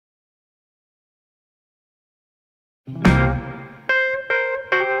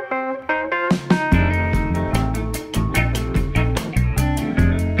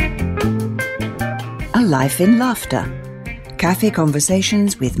Life in Laughter. Cafe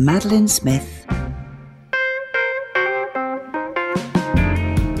Conversations with Madeline Smith.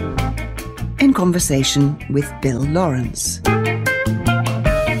 In conversation with Bill Lawrance.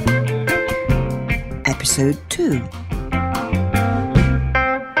 Episode 2.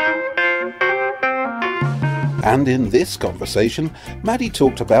 And in this conversation, Maddy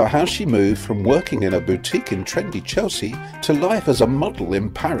talked about how she moved from working in a boutique in trendy Chelsea to life as a model in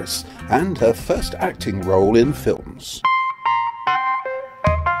Paris and her first acting role in films.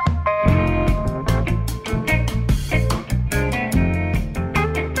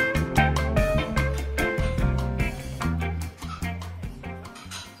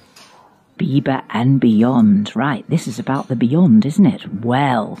 Bieber and beyond. Right, this is about the beyond, isn't it?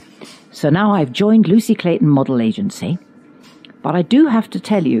 Well, so now I've joined Lucy Clayton Model Agency, but I do have to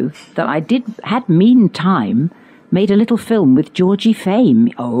tell you that I had meantime made a little film with Georgie Fame.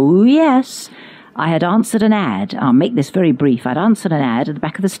 Oh, yes. I had answered an ad. I'll make this very brief. I'd answered an ad at the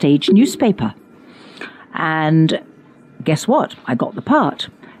back of the stage newspaper. And guess what? I got the part.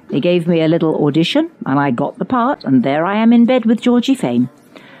 They gave me a little audition, and I got the part, and there I am in bed with Georgie Fame.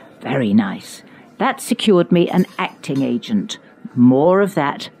 Very nice. That secured me an acting agent. More of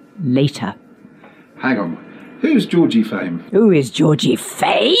that later. Hang on. Who's Georgie Fame? Who is Georgie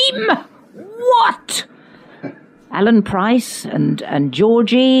Fame? What? Alan Price and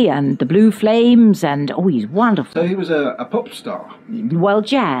Georgie and the Blue Flames and, oh, he's wonderful. So he was a pop star? Well,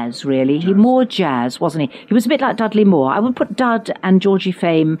 jazz, really. He more jazz, wasn't he? He was a bit like Dudley Moore. I would put Dud and Georgie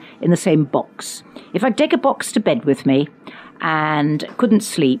Fame in the same box. If I'd take a box to bed with me and couldn't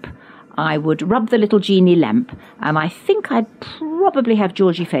sleep, I would rub the little genie lamp, and I think I'd probably have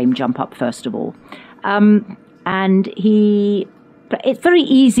Georgie Fame jump up first of all. And it's very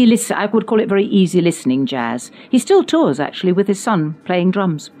easy I would call it very easy listening jazz. He still tours, actually, with his son playing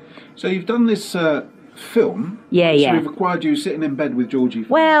drums. So you've done this film? Yeah. So we've required you sitting in bed with Georgie Fame?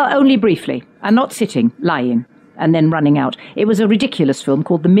 Well, only briefly, and not sitting, lying, and then running out. It was a ridiculous film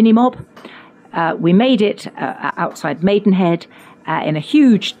called The Mini Mob. We made it outside Maidenhead in a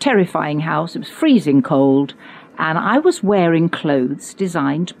huge, terrifying house. It was freezing cold, and I was wearing clothes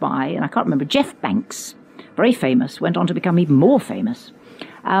designed by, and I can't remember, Jeff Banks, very famous, went on to become even more famous.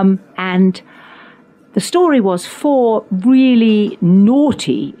 And the story was 4 really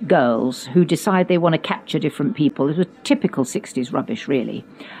naughty girls who decide they want to capture different people. It was typical 60s rubbish, really.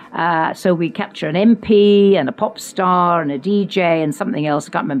 So we capture an MP and a pop star and a DJ and something else.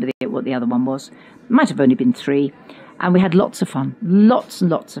 I can't remember what the other one was. Might have only been 3. And we had lots of fun, lots and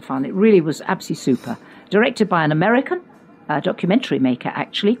lots of fun. It really was absolutely super. Directed by an American documentary maker,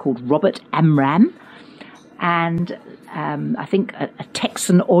 actually, called Robert Amram. And I think a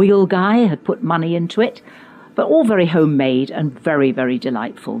Texan oil guy had put money into it. But all very homemade and very, very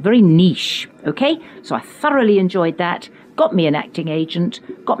delightful. Very niche, okay? So I thoroughly enjoyed that. Got me an acting agent.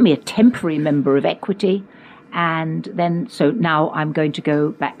 Got me a temporary member of Equity. And then, so now I'm going to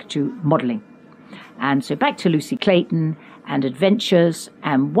go back to modelling. And so back to Lucy Clayton and adventures.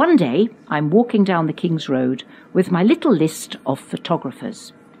 And one day I'm walking down the King's Road with my little list of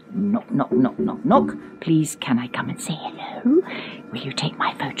photographers. Knock, knock, knock, knock, knock. Please, can I come and say hello? Will you take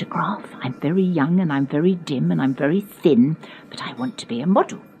my photograph? I'm very young and I'm very dim and I'm very thin, but I want to be a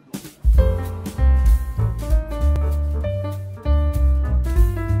model.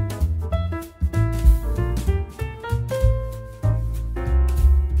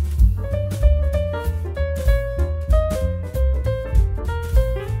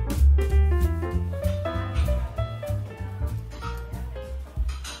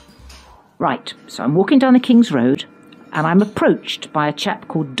 Right, so I'm walking down the King's Road and I'm approached by a chap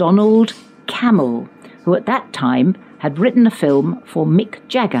called Donald Cammell, who at that time had written a film for Mick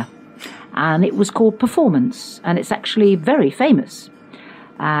Jagger, and it was called Performance, and it's actually very famous,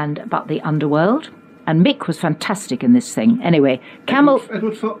 and about the underworld, and Mick was fantastic in this thing. Anyway, Cammell...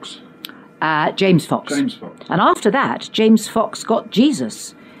 Edward Fox? James Fox. James Fox. And after that, James Fox got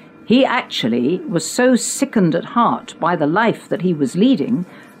Jesus. He actually was so sickened at heart by the life that he was leading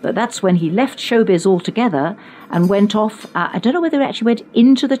that's when he left showbiz altogether and went off. I don't know whether he actually went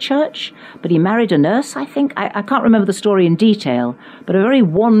into the church, but he married a nurse, I think. I can't remember the story in detail, but a very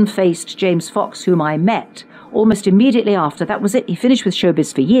wan-faced James Fox, whom I met almost immediately after. That was it. He finished with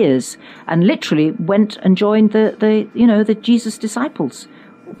showbiz for years and literally went and joined the Jesus disciples.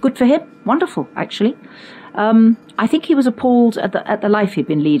 Good for him. Wonderful, actually. I think he was appalled at the life he'd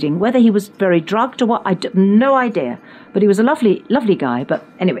been leading. Whether he was very drugged or what, I have no idea. But he was a lovely, lovely guy. But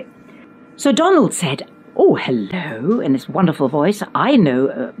anyway, so Donald said, Oh, hello, in this wonderful voice. I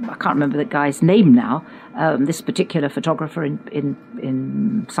know, I can't remember the guy's name now, this particular photographer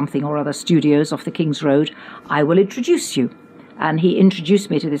in something or other studios off the King's Road. I will introduce you. And he introduced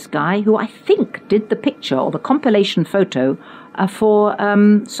me to this guy who I think did the picture or the compilation photo for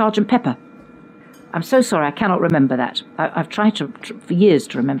Sergeant Pepper. I'm so sorry, I cannot remember that. I've tried for years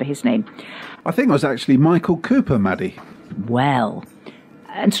to remember his name. I think it was actually Michael Cooper, Maddy. Well,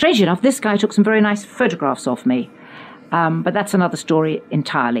 and strangely enough, this guy took some very nice photographs of me. But that's another story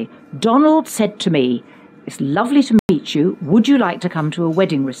entirely. Donald said to me, "It's lovely to meet you. Would you like to come to a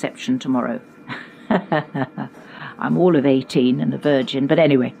wedding reception tomorrow?" I'm all of 18 and a virgin, but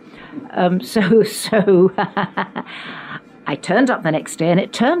anyway. So I turned up the next day, and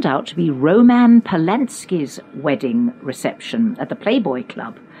it turned out to be Roman Polanski's wedding reception at the Playboy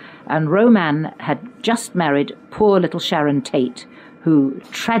Club. And Roman had just married poor little Sharon Tate, who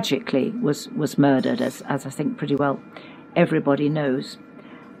tragically was murdered, as I think pretty well everybody knows.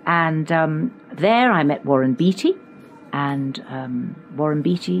 And there I met Warren Beatty, and Warren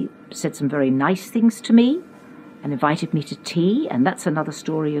Beatty said some very nice things to me and invited me to tea, and that's another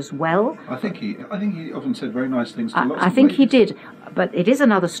story as well. I think he often said very nice things to lots of I think he ladies. did, but it is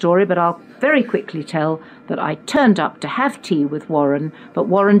another story, but I'll very quickly tell that I turned up to have tea with Warren, but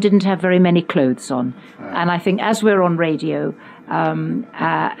Warren didn't have very many clothes on. And I think as we're on radio,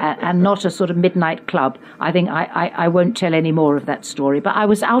 and not a sort of midnight club, I think I won't tell any more of that story. But I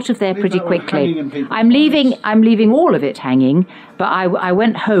was out of there pretty quickly. I'm leaving all of it hanging, but I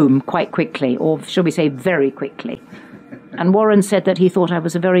went home quite quickly, or shall we say very quickly. And Warren said that he thought I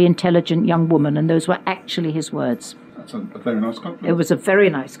was a very intelligent young woman, and those were actually his words. That's a very nice compliment. It was a very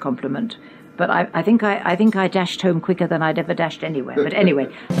nice compliment. But I think I dashed home quicker than I'd ever dashed anywhere. But anyway.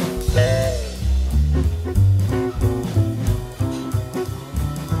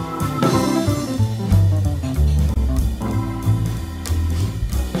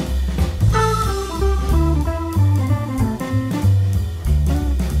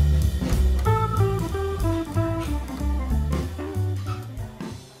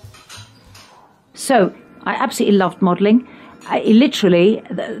 So I absolutely loved modelling. Literally,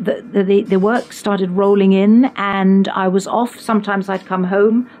 the work started rolling in, and I was off. Sometimes I'd come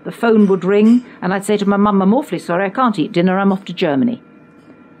home, the phone would ring, and I'd say to my mum, "I'm awfully sorry, I can't eat dinner, I'm off to Germany."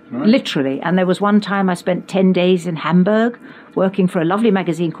 Right. Literally. And there was one time I spent 10 days in Hamburg working for a lovely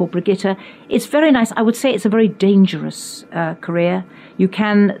magazine called Brigitte. It's very nice. I would say it's a very dangerous career. You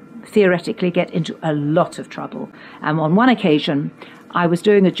can theoretically get into a lot of trouble. And on one occasion, I was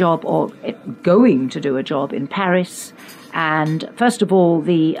doing a job, or going to do a job in Paris, and first of all,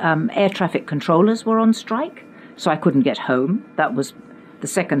 the air traffic controllers were on strike, so I couldn't get home. That was the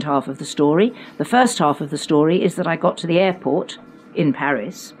second half of the story. The first half of the story is that I got to the airport in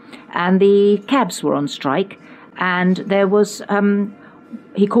Paris, and the cabs were on strike, and there was,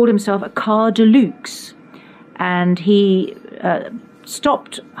 he called himself a car de luxe, and he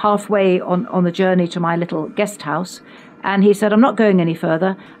stopped halfway on the journey to my little guest house, and he said, "I'm not going any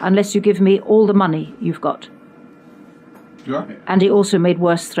further unless you give me all the money you've got." Right. And he also made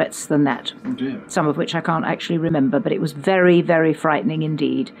worse threats than that, Oh dear. some of which I can't actually remember, but it was very, very frightening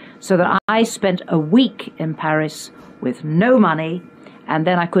indeed. So that I spent a week in Paris with no money, and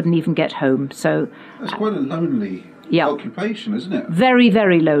then I couldn't even get home. So That's quite a lonely occupation, isn't it? very,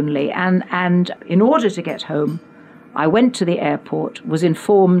 very lonely. And in order to get home, I went to the airport, was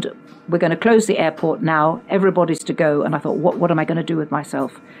informed, "We're going to close the airport now, everybody's to go." And I thought, what am I going to do with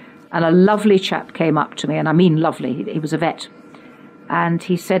myself? And a lovely chap came up to me, and I mean lovely, he was a vet. And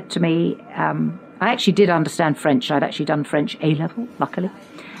he said to me, I actually did understand French, I'd actually done French A-level, luckily.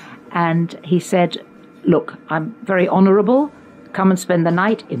 And he said, "Look, I'm very honourable, come and spend the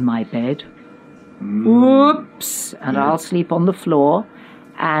night in my bed." Oops! And I'll sleep on the floor.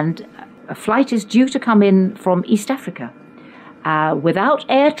 And a flight is due to come in from East Africa without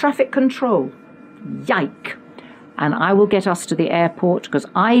air traffic control. Yike! And I will get us to the airport, because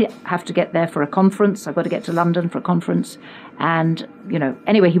I have to get there for a conference. I've got to get to London for a conference. And,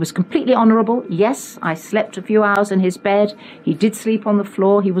 anyway, he was completely honourable. Yes, I slept a few hours in his bed. He did sleep on the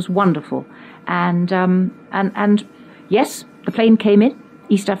floor. He was wonderful. And yes, the plane came in,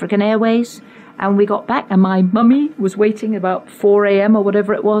 East African Airways, and we got back, and my mummy was waiting about 4 a.m. or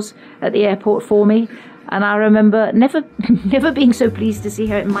whatever it was at the airport for me. And I remember never being so pleased to see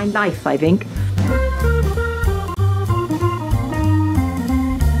her in my life, I think.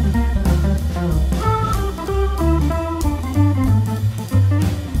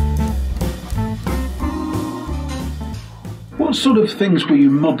 What sort of things were you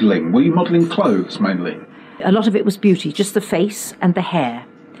modelling? Were you modelling clothes mainly? A lot of it was beauty, just the face and the hair.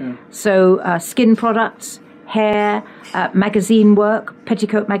 Yeah. So skin products, hair, magazine work,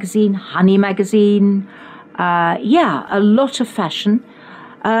 Petticoat magazine, Honey magazine, a lot of fashion.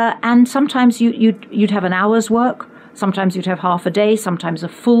 And sometimes you'd have an hour's work, sometimes you'd have half a day, sometimes a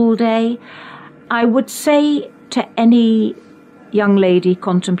full day. I would say to any young lady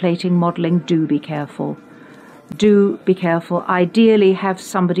contemplating modelling, do be careful. Do be careful. Ideally, have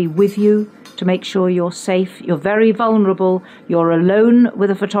somebody with you to make sure you're safe. You're very vulnerable. You're alone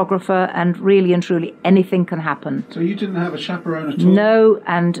with a photographer, and really and truly anything can happen. So you didn't have a chaperone at all? No,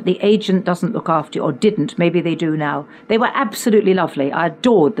 and the agent doesn't look after you, or didn't. Maybe they do now. They were absolutely lovely. I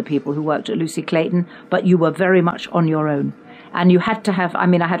adored the people who worked at Lucy Clayton, but you were very much on your own. And you had to have, I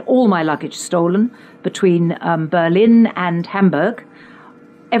had all my luggage stolen between Berlin and Hamburg.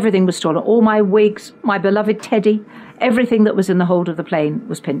 Everything was stolen. All my wigs, my beloved teddy, everything that was in the hold of the plane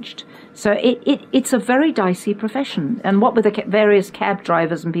was pinched. So it's a very dicey profession. And what with the various cab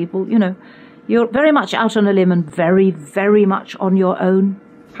drivers and people, you're very much out on a limb and very, very much on your own.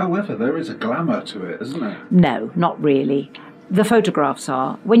 However, there is a glamour to it, isn't there? No, not really. The photographs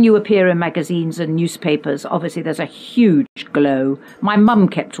are. When you appear in magazines and newspapers, obviously there's a huge glow. My mum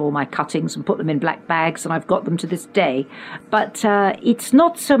kept all my cuttings and put them in black bags, and I've got them to this day. But it's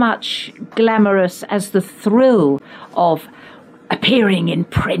not so much glamorous as the thrill of appearing in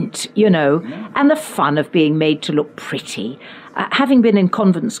print, and the fun of being made to look pretty. Having been in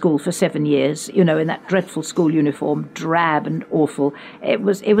convent school for 7 years, in that dreadful school uniform, drab and awful, it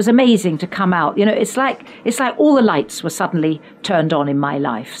was amazing to come out. It's like all the lights were suddenly turned on in my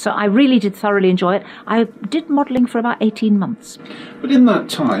life. So I really did thoroughly enjoy it. I did modelling for about 18 months. But in that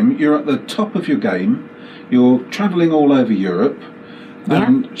time, you're at the top of your game. You're travelling all over Europe. Yeah,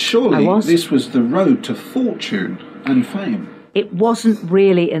 and surely this was the road to fortune and fame. It wasn't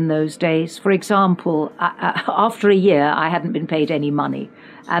really in those days. For example, after a year, I hadn't been paid any money.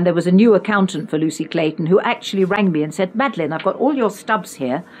 And there was a new accountant for Lucy Clayton who actually rang me and said, Madeline, I've got all your stubs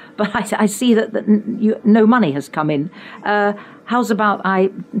here, but I see that no money has come in. How's about I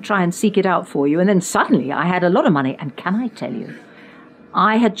try and seek it out for you? And then suddenly I had a lot of money. And can I tell you,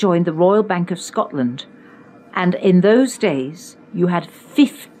 I had joined the Royal Bank of Scotland. And in those days, you had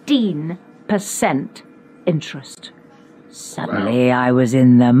 15% interest. Suddenly Wow. I was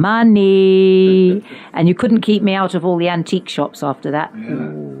in the money, and you couldn't keep me out of all the antique shops after that.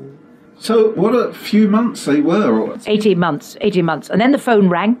 Yeah. So what a few months they were. Or... 18 months. And then the phone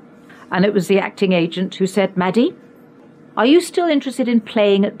rang, and it was the acting agent who said, Maddy, are you still interested in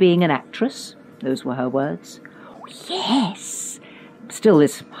playing at being an actress? Those were her words. Yes. Still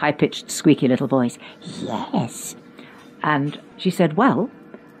this high-pitched, squeaky little voice. Yes. And she said, well,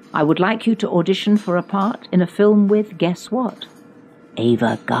 I would like you to audition for a part in a film with, guess what?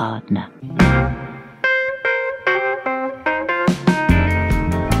 Ava Gardner.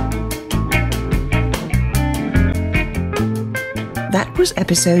 That was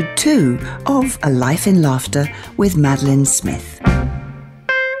episode 2 of A Life in Laughter with Madeline Smith.